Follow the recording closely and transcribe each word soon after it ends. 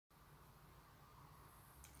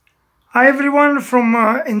Hi everyone from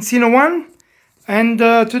ENZINONE, and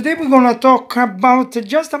today we're gonna talk about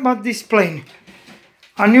just about this plane.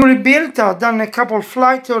 I newly built. I've done a couple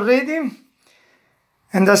flights already,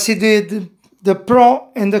 and I see the pro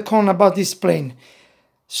and the con about this plane.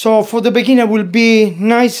 So for the beginner, it will be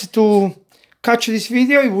nice to catch this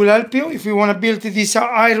video. It will help you if you want to build this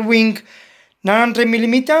Ar.Wing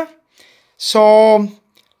 900mm. So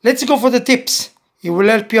let's go for the tips. It will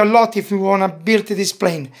help you a lot if you want to build this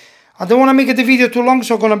plane. I don't want to make the video too long,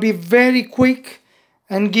 so I'm going to be very quick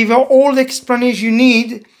and give you all the explanation you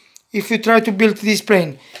need if you try to build this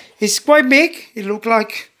plane. It's quite big, it looks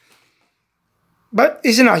like, but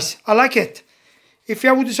it's nice. I like it. If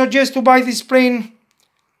I would suggest to buy this plane,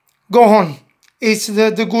 go on. It's the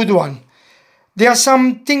good one. There are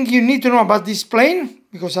some things you need to know about this plane,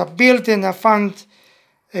 because I built and I found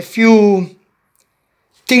a few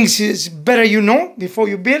things is better you know before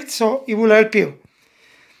you build, so it will help you.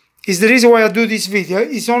 It's the reason why I do this video.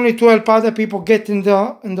 It's only to help other people get in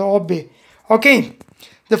the hobby. Okay,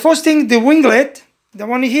 the first thing, the winglet, the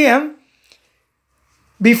one here,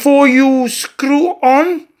 before you screw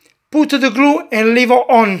on, put the glue and leave it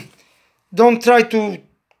on. Don't try to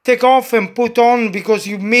take off and put on, because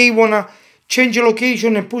you may want to change your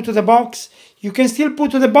location and put the box. You can still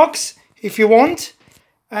put the box if you want,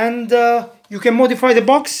 and you can modify the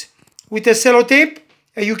box with a sellotape,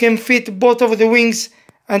 and you can fit both of the wings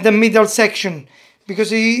and the middle section,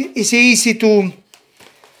 because it's easy to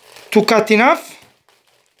cut enough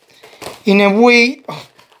in a way.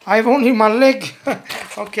 I have only my leg.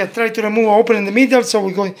 Okay, I try to remove, open in the middle, so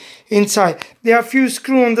we go inside. There are a few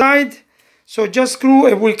screws on the side, so just screw,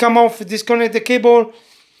 it will come off, disconnect the cable,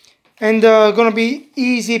 and gonna be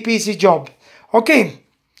easy peasy job. Okay,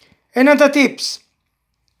 another tips.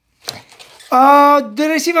 The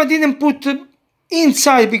receiver didn't put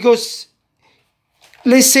inside, because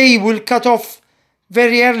let's say it will cut off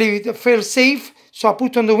very early with the fail safe, so I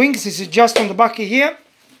put on the wings. This is just on the back here.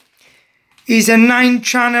 It's a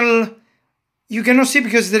 9-channel. You cannot see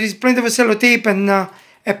because there is plenty of sellotape and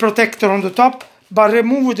a protector on the top, but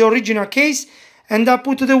remove the original case, and I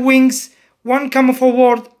put the wings, one come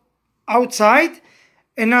forward outside,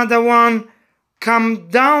 another one come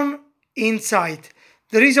down inside.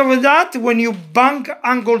 The reason for that, when you bank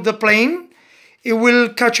angle the plane, it will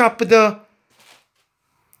catch up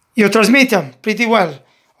your transmitter pretty well.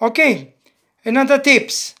 Okay, another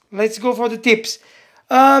tips. Let's go for the tips.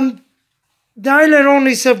 The aileron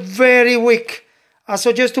is very weak. I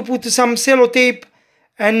suggest to put some sellotape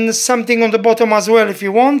and something on the bottom as well if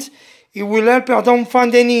you want. It will help. I don't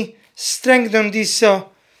find any strength on this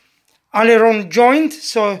aileron joint,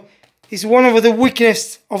 so it's one of the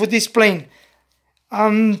weaknesses of this plane.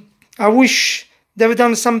 I wish they've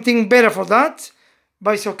done something better for that,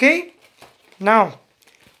 but it's okay. Now,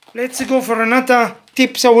 let's go for another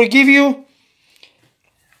tips I will give you.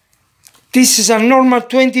 This is a normal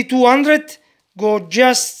 2200. Go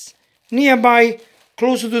just nearby,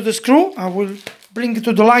 closer to the screw. I will bring it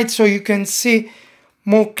to the light so you can see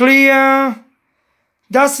more clear.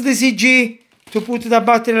 That's the CG to put the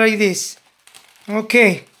battery like this.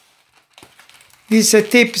 Okay. This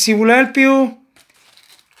tips, it will help you.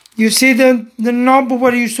 You see the knob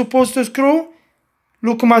where you're supposed to screw?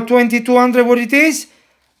 Look at my 2200 what it is.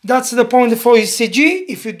 That's the point for CG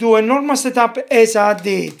if you do a normal setup as I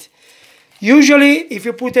did. Usually, if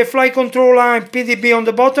you put a flight controller and PDB on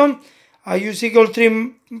the bottom, I use Eagle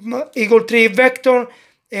 3 Vector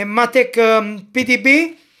and Matek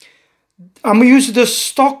PDB. I'm using the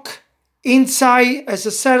stock inside as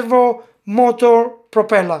a servo motor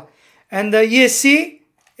propeller. And the ESC,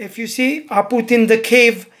 if you see, I put in the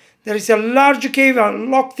cave. There is a large cave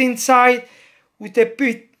locked inside with a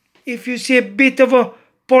bit, if you see, a bit of a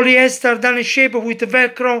polyester done in shape with the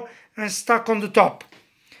Velcro and stuck on the top.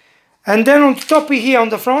 And then on top here on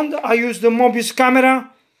the front, I use the Mobius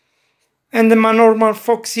camera and my normal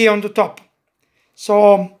Fox here on the top.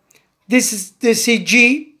 So this is the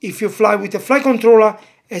CG if you fly with a flight controller.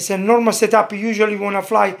 As a normal setup, you usually want to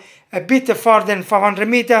fly a bit farther than 500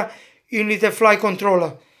 meters, you need a flight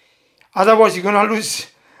controller. Otherwise, you're going to lose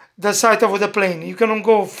the sight of the plane. You cannot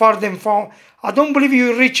go farther than 4. I don't believe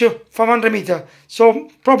you reach 500 meters. So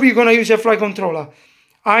probably you're going to use a flight controller.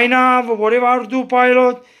 iNav, whatever, Ardu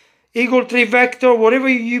Pilot, Eagle 3 Vector, whatever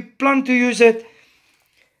you plan to use it.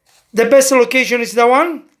 The best location is the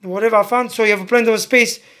one, whatever I found, so you have plenty of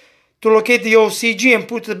space to locate the OCG and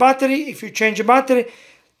put the battery. If you change the battery,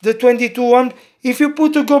 the 2200. If you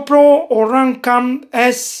put a GoPro or Runcam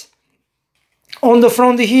S on the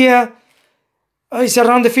front here, it's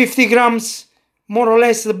around the 50 grams, more or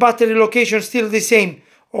less. The battery location is still the same.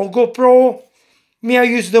 Or GoPro Me, I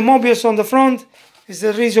use the Mobius on the front. Is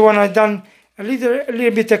the reason why I done a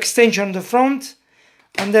little bit extension on the front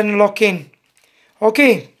and then lock in.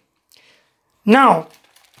 Okay, now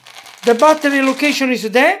the battery location is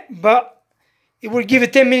there, but it will give a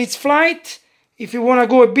 10 minutes flight. If you want to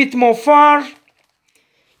go a bit more far,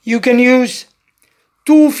 you can use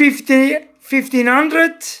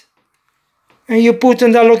 1500 and you put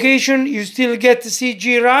in the location. You still get the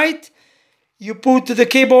CG right. You put the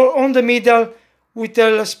cable on the middle with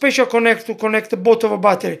a special connect to connect both of the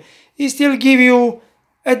battery. It still give you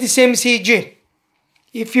at the same CG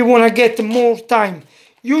if you want to get more time.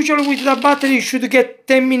 Usually with the battery you should get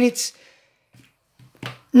 10 minutes,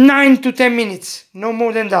 9 to 10 minutes, no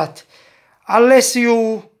more than that. Unless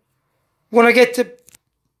you want to get,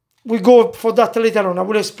 we go for that later on. I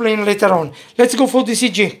will explain later on. Let's go for the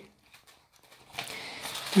CG.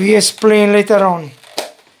 We explain later on.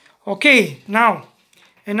 Okay, now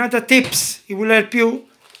another tips. It will help you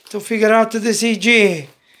to figure out the CG.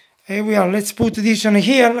 Here we are. Let's put this on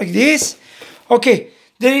here like this. Okay,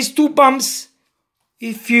 there is two bumps.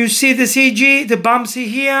 If you see the CG, the bumps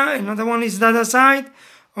here, another one is the other side.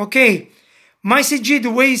 Okay, my CG,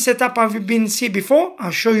 the way it's set up, I've been seen before.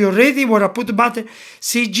 I'll show you already where I put the button.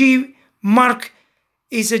 CG mark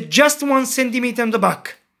is just 1 centimeter on the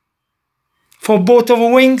back for both of the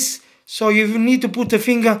wings. So you need to put the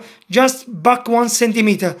finger just back 1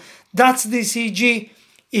 centimeter. That's the CG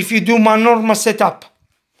if you do my normal setup.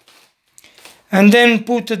 And then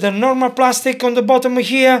put the normal plastic on the bottom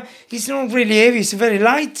here. It's not really heavy, it's very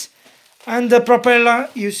light. And the propeller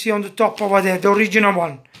you see on the top over there, the original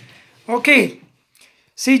one. Okay,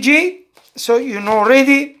 CG, so you know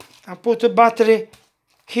already. I put the battery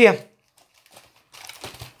here.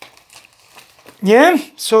 Yeah,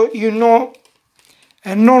 so you know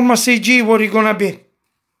a normal CG what it's gonna be.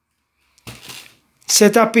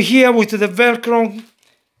 Set up here with the Velcro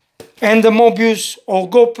and the Mobius or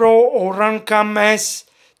GoPro or Runcam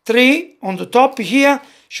S3 on the top here.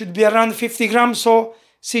 Should be around 50 grams, so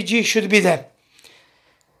CG should be there.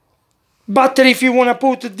 Battery, if you want to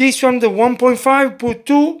put this one, the 1.5, put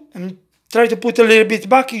 2 and try to put a little bit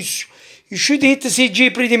back. You should hit the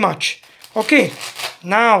CG pretty much. Okay,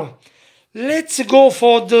 now let's go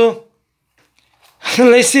for the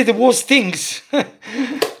let's see the worst things.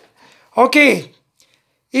 Okay,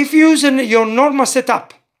 if you're using your normal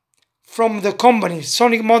setup from the company,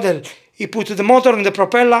 Sonic model, you put the motor and the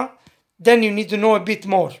propeller, then you need to know a bit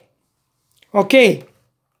more. Okay,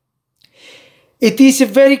 it is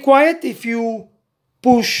very quiet if you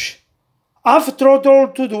push half throttle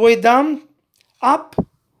to the way down, up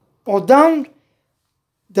or down.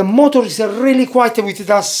 The motor is really quiet with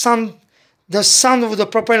the sound of the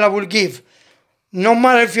propeller will give. No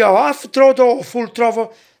matter if you have half throttle or full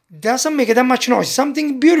throttle, doesn't make that much noise.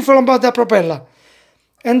 Something beautiful about the propeller.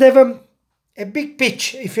 And they have a big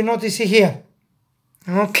pitch, if you notice here.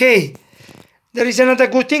 Okay, there is another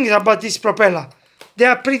good thing about this propeller. They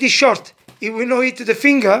are pretty short. It will not hit the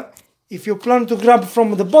finger if you plan to grab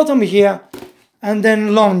from the bottom here and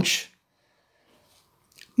then launch.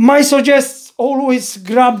 My suggest always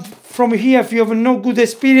grab from here if you have no good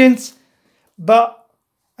experience,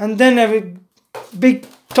 and then have a big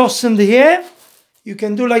toss in the air. You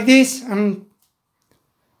can do like this and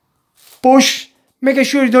push, making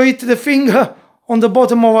sure you don't hit the finger on the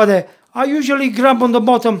bottom over there. I usually grab on the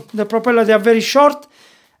bottom, the propeller, they are very short.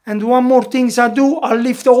 And one more thing I do, I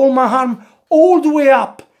lift all my arm all the way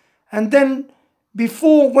up. And then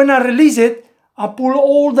before, when I release it, I pull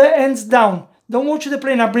all the ends down. Don't watch the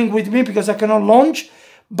plane I bring with me because I cannot launch.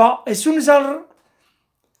 But as soon as I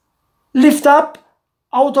lift up,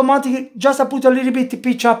 automatically, just I put a little bit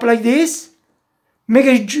pitch up like this.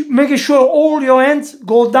 Making sure all your ends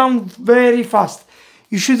go down very fast.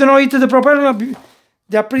 You should not hit the propeller.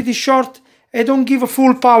 They are pretty short and don't give a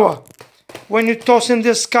full power when you toss in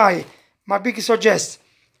the sky. My big suggest,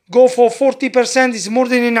 go for 40% is more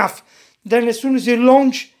than enough. Then as soon as you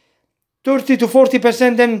launch, 30 to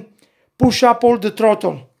 40%, then push up all the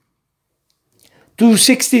throttle to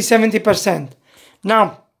 60-70%.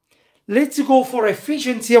 Now, let's go for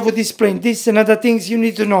efficiency of this plane. This is another thing you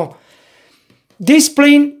need to know. This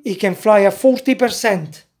plane, it can fly at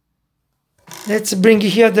 40%. Let's bring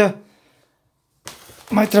here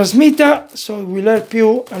my transmitter, so it will help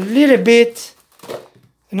you a little bit.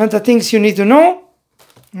 Another things you need to know.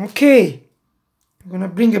 Okay, I'm gonna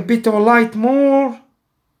bring a bit of a light more.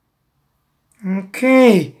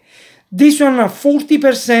 Okay, this one at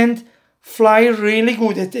 40% fly really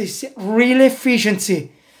good. It is real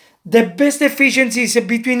efficiency. The best efficiency is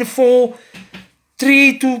between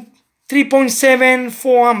 3 to 3.7,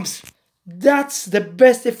 4 amps. That's the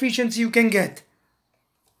best efficiency you can get.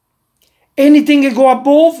 Anything that go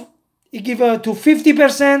above, it give to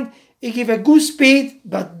 50%, it give a good speed,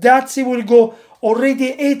 but that's it will go already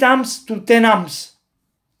 8 amps to 10 amps.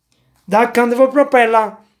 That kind of a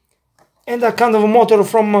propeller and that kind of a motor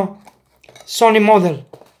from Sony model.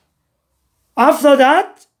 After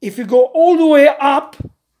that, if you go all the way up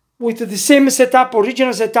with the same setup,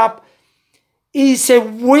 original setup, it's a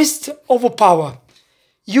waste of power.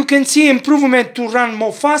 You can see improvement to run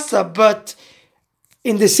more faster, but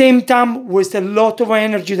in the same time waste a lot of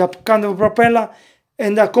energy, that kind of propeller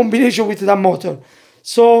and a combination with that motor.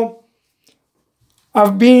 So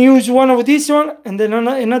I've been used one of this one and then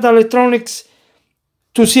another electronics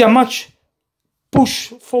to see how much push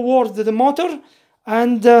forward the motor,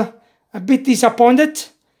 and a bit disappointed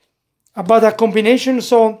about that combination.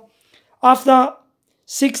 So after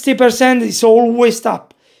 60% it's all waste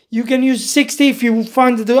up. You can use 60 if you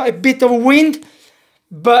find a bit of wind,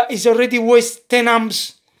 but it's already waste 10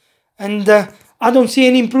 amps, and I don't see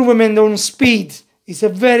any improvement on speed. It's a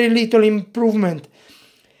very little improvement,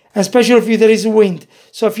 especially if there is wind.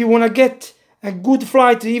 So if you want to get a good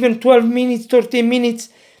flight, even 12 minutes, 13 minutes,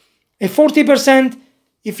 a 40%,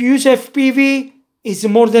 if you use FPV, is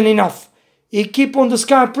more than enough. It keep on the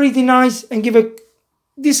sky pretty nice and give a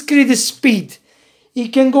discrete speed. It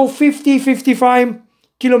can go 50, 55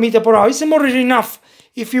 kilometers per hour. It's more than enough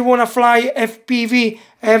if you want to fly FPV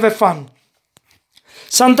and have fun.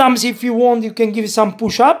 Sometimes if you want, you can give some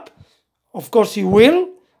push up. Of course you will.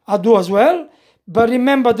 I do as well. But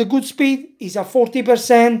remember, the good speed is a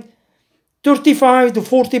 40%, 35 to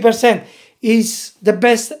 40% is the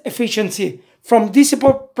best efficiency from this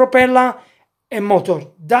propeller and motor.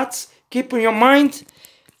 That's keep in your mind.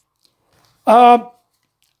 I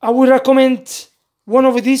would recommend one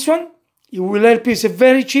of this one. It will help you. It's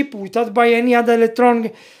very cheap without buying any other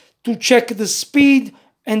electronic to check the speed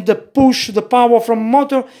and the push, the power from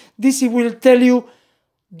motor. This will tell you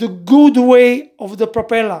the good way of the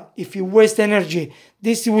propeller if you waste energy.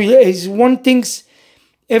 This is one thing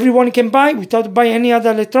everyone can buy without buying any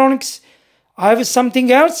other electronics. I have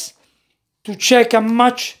something else to check how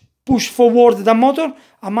much push forward the motor,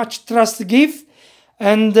 how much thrust give,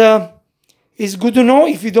 and it's good to know.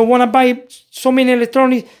 If you don't want to buy so many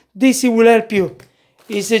electronics, this will help you.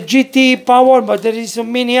 It's a GT power, but there is so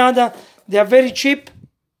many other. They are very cheap,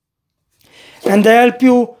 and they help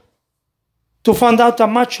you to find out how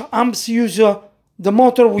much amps use the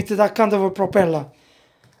motor with that kind of a propeller.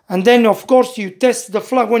 And then of course you test the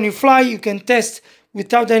fly. When you fly, you can test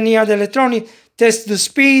without any other electronic, test the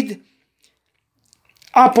speed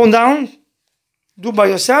up and down, do by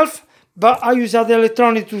yourself, but I use other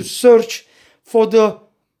electronic to search for the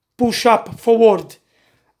push up forward.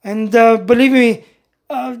 And believe me,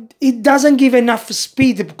 it doesn't give enough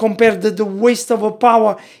speed compared to the waste of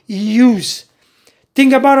power you use.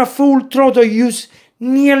 Think about a full throttle, use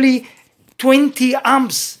nearly 20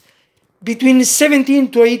 amps, between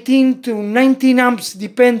 17 to 18 to 19 amps,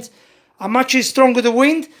 depends how much is stronger the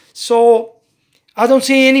wind. So I don't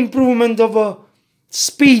see any improvement of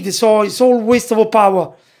speed, so it's all waste of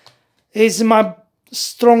power. It's my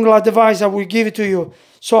strong advice I will give it to you.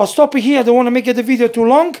 So I'll stop here. I don't want to make the video too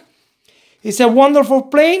long. It's a wonderful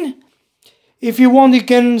plane. If you want, you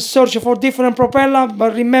can search for different propeller,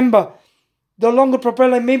 but remember, the longer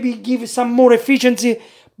propeller maybe give some more efficiency,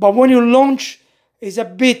 but when you launch, it's a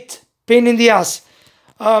bit pain in the ass.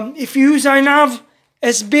 If you use iNav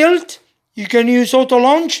as built, you can use auto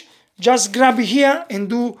launch. Just grab it here and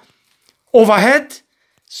do overhead.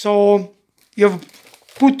 So you have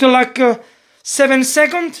put like 7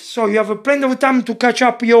 seconds, so you have plenty of time to catch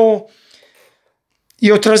up your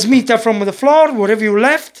transmitter from the floor, wherever you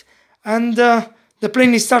left, and the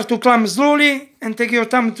plane starts to climb slowly, and take your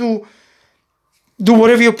time to do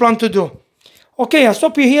whatever you plan to do. Okay, I'll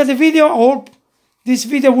stop you here the video. I hope this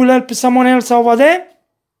video will help someone else over there.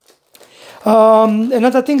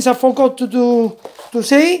 Another thing I forgot to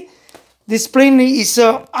say, this plane is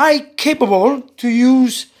capable to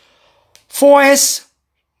use 4S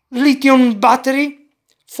lithium battery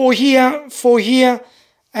for here,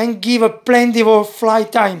 and give a plenty of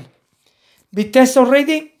flight time. We test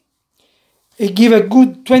already. It give a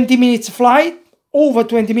good 20 minutes flight, over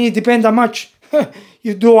 20 minutes, depends how much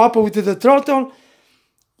you do up with the throttle.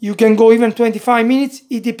 You can go even 25 minutes.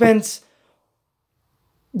 It depends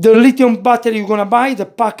the lithium battery you're gonna buy, the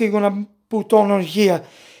pack you're gonna put on here.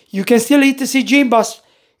 You can still hit the CG, but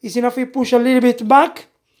it's enough you push a little bit back.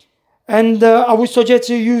 And I would suggest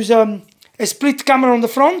you use a split camera on the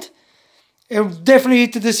front. It will definitely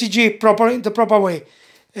hit the CG the proper way.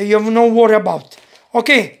 You have no worry about.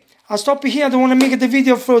 Okay, I'll stop here. I don't want to make the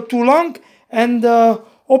video for too long. And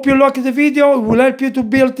Hope you liked the video. It will help you to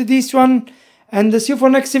build this one. And see you for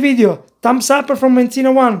next video. Thumbs up from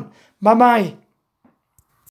Enzino One. Bye bye.